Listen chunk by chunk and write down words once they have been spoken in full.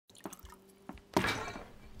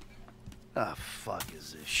The fuck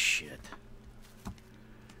is this shit?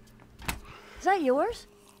 Is that yours?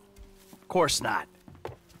 Of course not.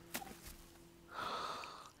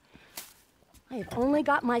 I have only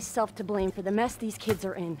got myself to blame for the mess these kids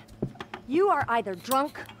are in. You are either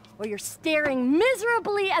drunk, or you're staring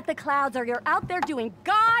miserably at the clouds, or you're out there doing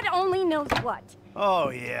God only knows what. Oh,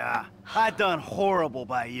 yeah. I done horrible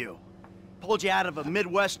by you. Pulled you out of a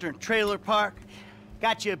Midwestern trailer park.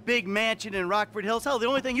 Got you a big mansion in Rockford Hills. Hell, the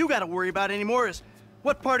only thing you gotta worry about anymore is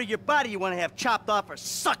what part of your body you want to have chopped off or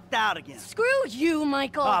sucked out again. Screw you,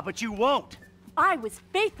 Michael. Ah, but you won't. I was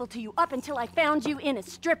faithful to you up until I found you in a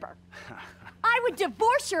stripper. I would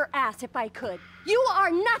divorce your ass if I could. You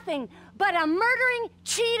are nothing but a murdering,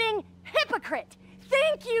 cheating hypocrite.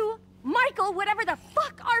 Thank you, Michael, whatever the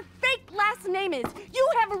fuck our fake last name is. You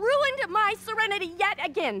have ruined my serenity yet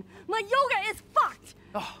again. My yoga is fucked.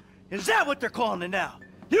 Oh, is that what they're calling it now?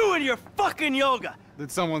 You and your fucking yoga.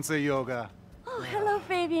 Did someone say yoga? Oh, hello,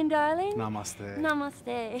 Fabian, darling. Namaste.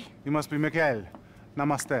 Namaste. You must be Miguel.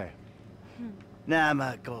 Namaste. Nah,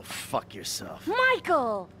 man, go fuck yourself.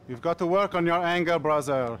 Michael! You've got to work on your anger,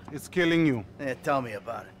 brother. It's killing you. Yeah, tell me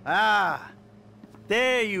about it. Ah,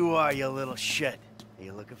 there you are, you little shit. Are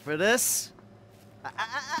you looking for this?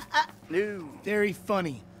 No. Very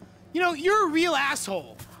funny. You know, you're a real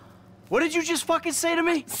asshole. What did you just fucking say to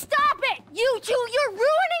me? Stop it! You two, you're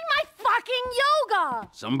ruining my fucking yoga!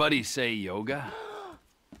 Somebody say yoga?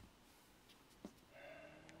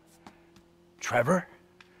 Trevor?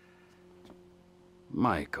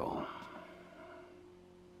 Michael.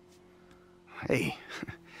 Hey.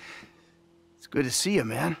 It's good to see you,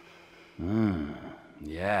 man.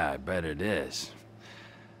 Yeah, I bet it is.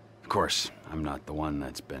 Of course, I'm not the one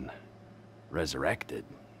that's been resurrected.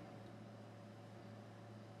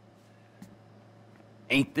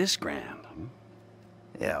 Ain't this grand?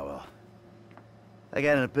 Yeah, well, I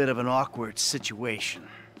got in a bit of an awkward situation.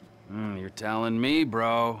 You're telling me,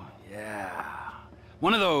 bro. Yeah.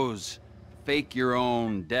 One of those fake your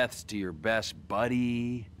own deaths to your best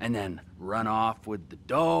buddy, and then run off with the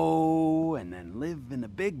dough, and then live in a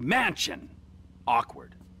big mansion.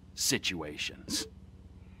 Awkward situations.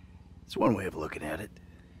 It's one way of looking at it.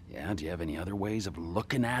 Yeah, do you have any other ways of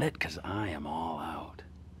looking at it? 'Cause I am all out.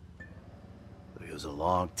 It was a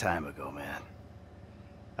long time ago, man.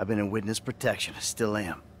 I've been in witness protection. I still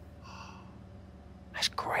am. That's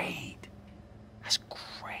great. That's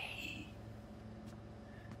great.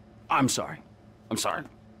 I'm sorry. I'm sorry.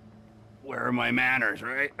 Where are my manners,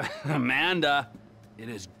 right? Amanda, it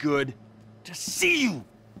is good to see you.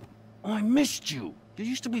 Oh, I missed you. You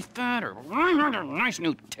used to be fatter. Nice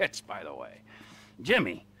new tits, by the way.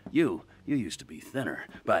 Jimmy, you used to be thinner,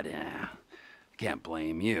 but can't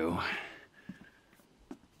blame you.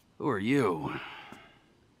 Who are you?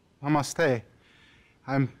 Namaste.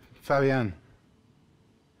 I'm Fabian.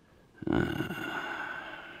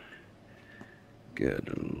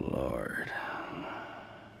 Good Lord.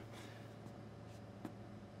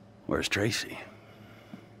 Where's Tracy?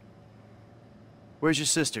 Where's your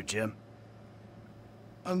sister, Jim?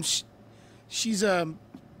 She's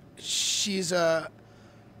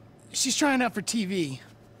trying out for TV.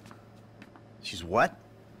 She's what?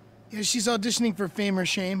 Yeah, she's auditioning for Fame or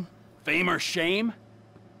Shame. Fame or shame?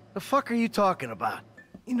 The fuck are you talking about?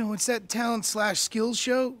 You know, it's that talent/skills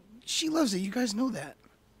show. She loves it, you guys know that.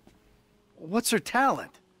 What's her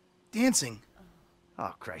talent? Dancing.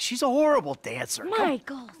 Oh, Christ, she's a horrible dancer.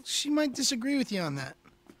 Michael! She might disagree with you on that.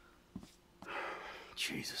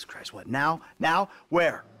 Jesus Christ, what, now? Now?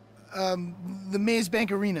 Where? The Maze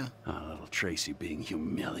Bank Arena. Oh, little Tracy being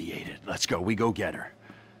humiliated. Let's go, we go get her.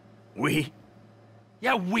 We?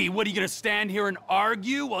 Yeah, we. What, are you gonna stand here and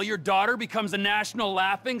argue while your daughter becomes a national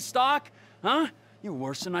laughingstock? Huh? You're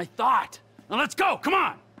worse than I thought. Now let's go, come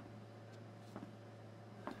on!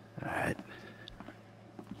 All right.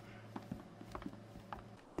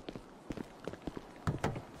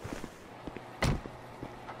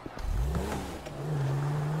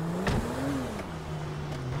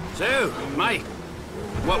 So, Mike,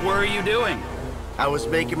 what were you doing? I was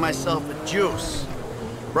making myself a juice.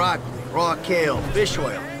 Broccoli, raw kale, fish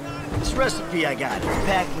oil. This recipe I got is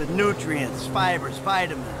packed with nutrients, fibers,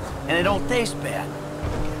 vitamins, and it don't taste bad.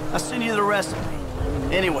 I'll send you the recipe.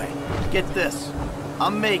 Anyway, get this.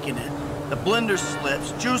 I'm making it. The blender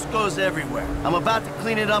slips, juice goes everywhere. I'm about to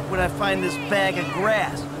clean it up when I find this bag of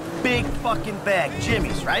grass. Big fucking bag,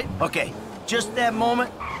 Jimmy's, right? Okay, just that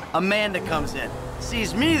moment, Amanda comes in.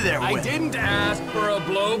 Sees me there with I didn't ask for a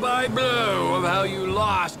blow-by-blow of how you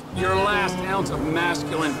lost your last ounce of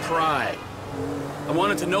masculine pride. I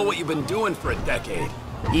wanted to know what you've been doing for a decade.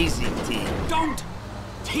 Easy, T. Don't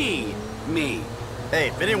tee me. Hey,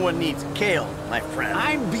 if anyone needs kale, my friend.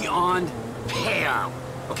 I'm beyond pale,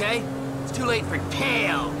 okay? It's too late for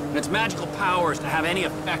kale and its magical powers to have any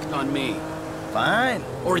effect on me. Fine.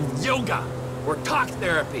 Or yoga, or talk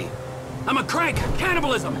therapy. I'm a crank,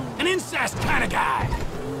 cannibalism, an incest kind of guy.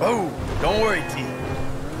 Oh, don't worry, T.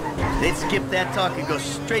 They'd skip that talk and go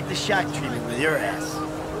straight to shock treatment with your ass.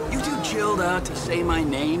 You too chilled out to say my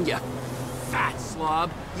name, you fat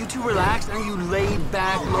slob? You too relaxed? Are you laid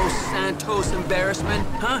back, Los Santos embarrassment?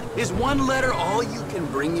 Huh? Is one letter all you can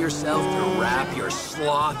bring yourself to wrap your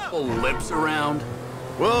slothful lips around?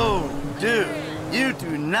 Whoa, dude. You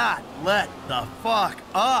do not let the fuck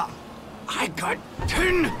up. I got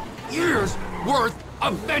 10 years worth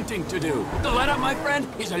of venting to do. The let up, my friend,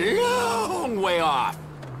 is a long way off.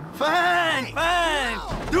 Fine.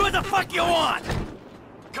 Do what the fuck you want.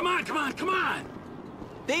 Come on, come on, come on!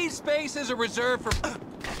 These spaces are reserved for...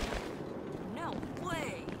 No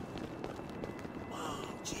way. Whoa,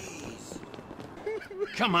 jeez.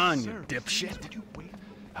 Come on, you dipshit.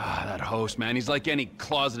 Ah, that host, man, he's like any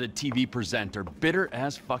closeted TV presenter. Bitter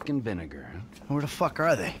as fucking vinegar. Where the fuck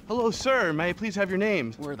are they? Hello, sir. May I please have your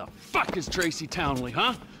name? Where the fuck is Tracy Townley,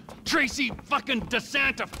 huh? Tracy fucking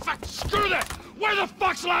DeSanta. Fuck, screw that! Where the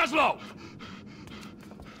fuck's Laszlo?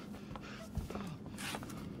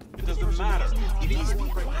 It doesn't matter. Please be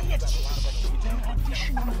quiet.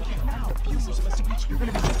 You're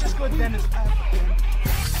gonna be just as good then as...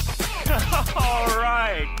 All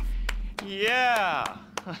right. Yeah.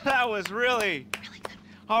 That was really good.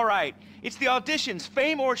 All right. It's the auditions,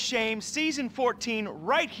 Fame or Shame, Season 14,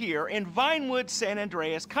 right here in Vinewood, San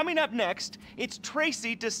Andreas. Coming up next, it's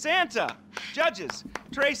Tracy DeSanta. Judges,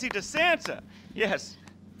 Tracy DeSanta. Yes.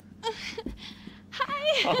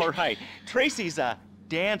 Hi. All right. Tracy's a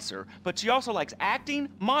dancer, but she also likes acting,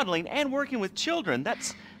 modeling, and working with children.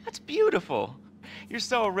 That's beautiful. You're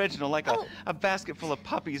so original, like a basket full of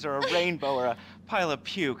puppies or a rainbow or a pile of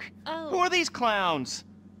puke. Oh. Who are these clowns?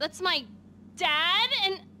 That's my dad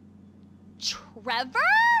and Trevor?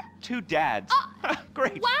 Two dads.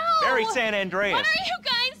 Great. Wow. Very San Andreas. What are you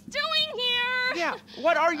guys doing here? Yeah,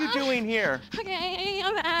 what are you doing here? Okay,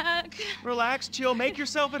 I'm back. Relax, chill, make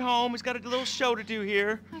yourself at home. He's got a little show to do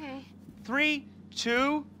here. Okay. 3,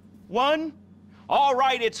 2, 1. All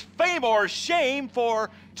right, it's Fame or Shame for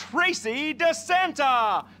Tracy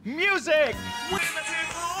DeSanta. Music!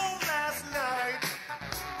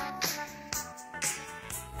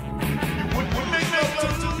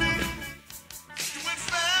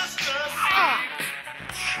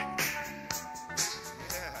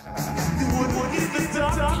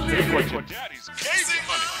 What daddy's gave you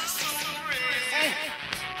money.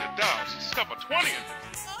 The dogs stuff a 20 in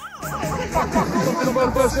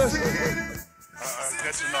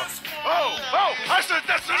that's enough. Oh, I said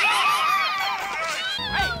that's enough!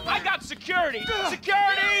 Hey, I got security!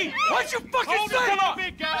 Security! What'd you fucking Hold say? it, come on,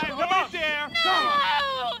 big guy! Come on there! No!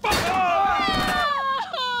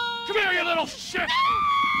 Come here, you little shit!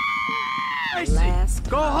 Tracy,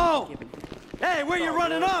 go home. Hey, where you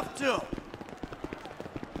running off to?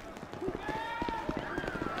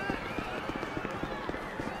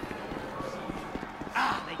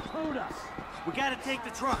 Ah, they screwed us. We gotta take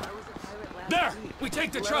the truck. There! We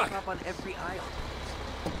take the truck! Up on every aisle.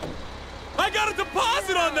 I got a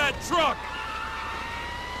deposit on that truck!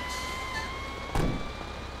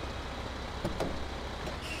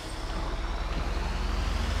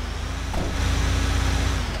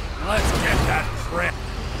 Let's get that prick!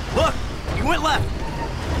 Look, he went left.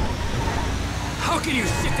 How can you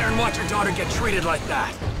sit there and watch your daughter get treated like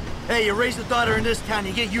that? Hey, you raise a daughter in this town,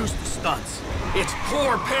 you get used to stunts. It's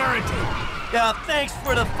poor parenting! Yeah, thanks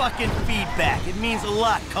for the fucking feedback. It means a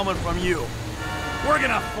lot coming from you. We're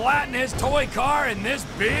gonna flatten his toy car in this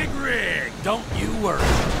big rig. Don't you worry.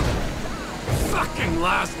 Fucking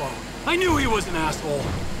Laszlo. I knew he was an asshole.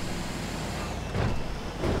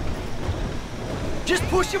 Just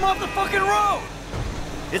push him off the fucking road.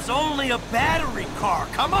 It's only a battery car.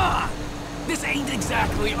 Come on. This ain't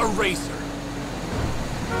exactly a racer.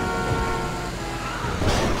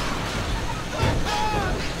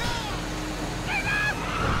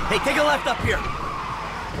 Hey, take a left up here.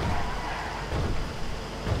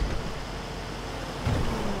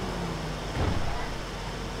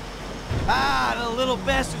 Ah, the little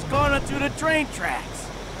bastard's going onto the train tracks.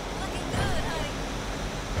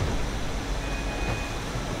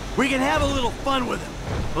 We can have a little fun with him,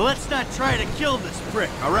 but let's not try to kill this prick,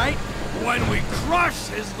 all right? When we crush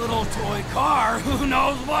his little toy car, who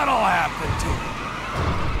knows what'll happen to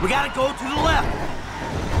him? We gotta go to the left.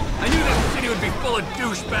 I knew this city would be full of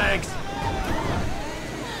douchebags.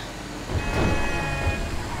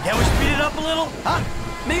 Can we speed it up a little? Huh?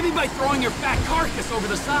 Maybe by throwing your fat carcass over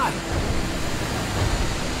the side.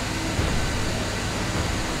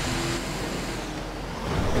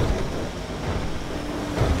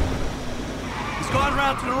 He's gone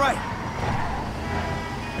round to the right.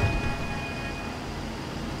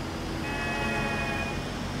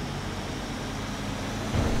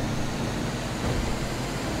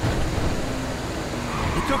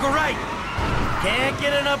 He took a right. Can't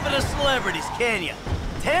get enough of the celebrities, can ya?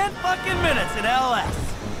 10 fucking minutes in LS.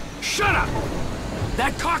 Shut up!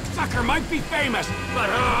 That cocksucker might be famous, but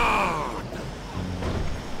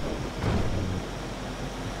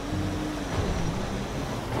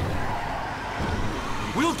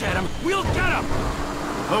we'll get him! We'll get him!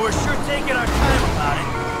 But we're sure taking our time about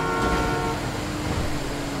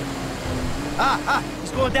it.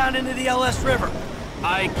 He's going down into the LS River.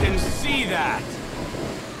 I can see that.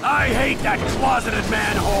 I hate that closeted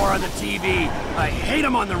man whore on the TV. I hate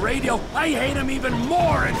him on the radio. I hate him even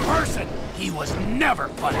more in person. He was never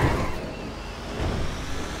funny.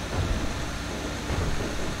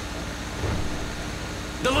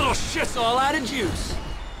 The little shit's all out of juice.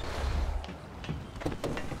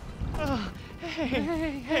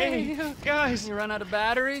 Hey, guys. You run out of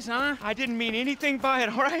batteries, huh? I didn't mean anything by it,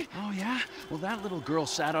 all right? Oh, yeah? Well, that little girl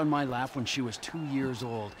sat on my lap when she was 2 years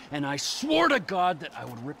old, and I swore to God that I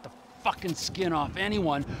would rip the fucking skin off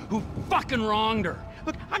anyone who fucking wronged her.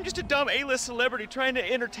 Look, I'm just a dumb A-list celebrity trying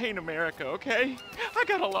to entertain America, okay? I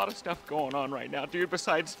got a lot of stuff going on right now, dude,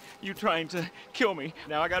 besides you trying to kill me.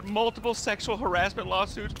 Now, I got multiple sexual harassment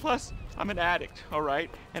lawsuits, plus I'm an addict, all right?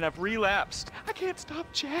 And I've relapsed. I can't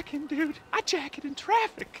stop jacking, dude. I jack it in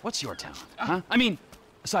traffic. What's your talent, huh? I mean,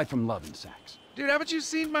 aside from love and sex. Dude, haven't you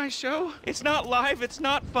seen my show? It's not live, it's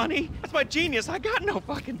not funny. That's my genius. I got no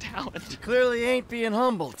fucking talent. You clearly ain't being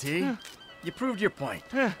humble, T. You proved your point.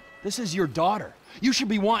 This is your daughter. You should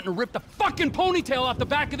be wanting to rip the fucking ponytail off the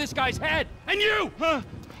back of this guy's head. And you!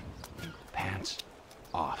 Pants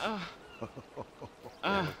off.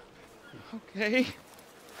 Okay.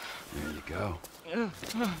 There you go.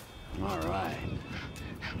 All right.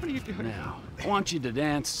 What are you doing? Now, I want you to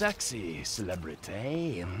dance sexy,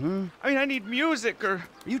 celebrity. Mm-hmm. I mean, I need music or... Are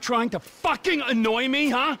you trying to fucking annoy me,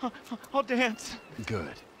 huh? I'll dance.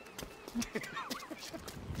 Good.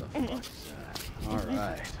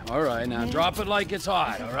 All right, now drop it like it's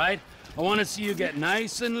hot, all right? I want to see you get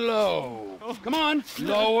nice and low. Come on,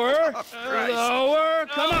 lower, lower,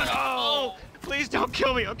 come on. Oh, please don't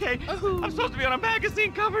kill me, okay? I'm supposed to be on a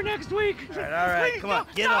magazine cover next week. All right, Please, come on,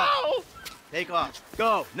 no, get no! up. Take off.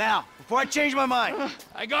 Go, now, before I change my mind.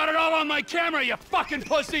 I got it all on my camera, you fucking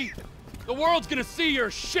pussy. The world's gonna see your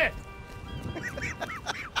shit.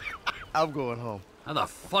 I'm going home. How the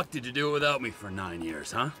fuck did you do it without me for 9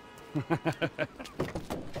 years, huh? Oh,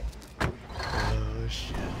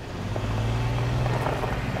 shit.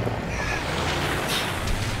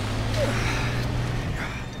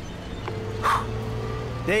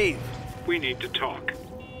 Dave. We need to talk.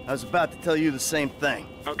 I was about to tell you the same thing.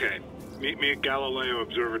 Okay. Meet me at Galileo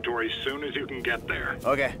Observatory as soon as you can get there.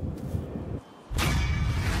 Okay.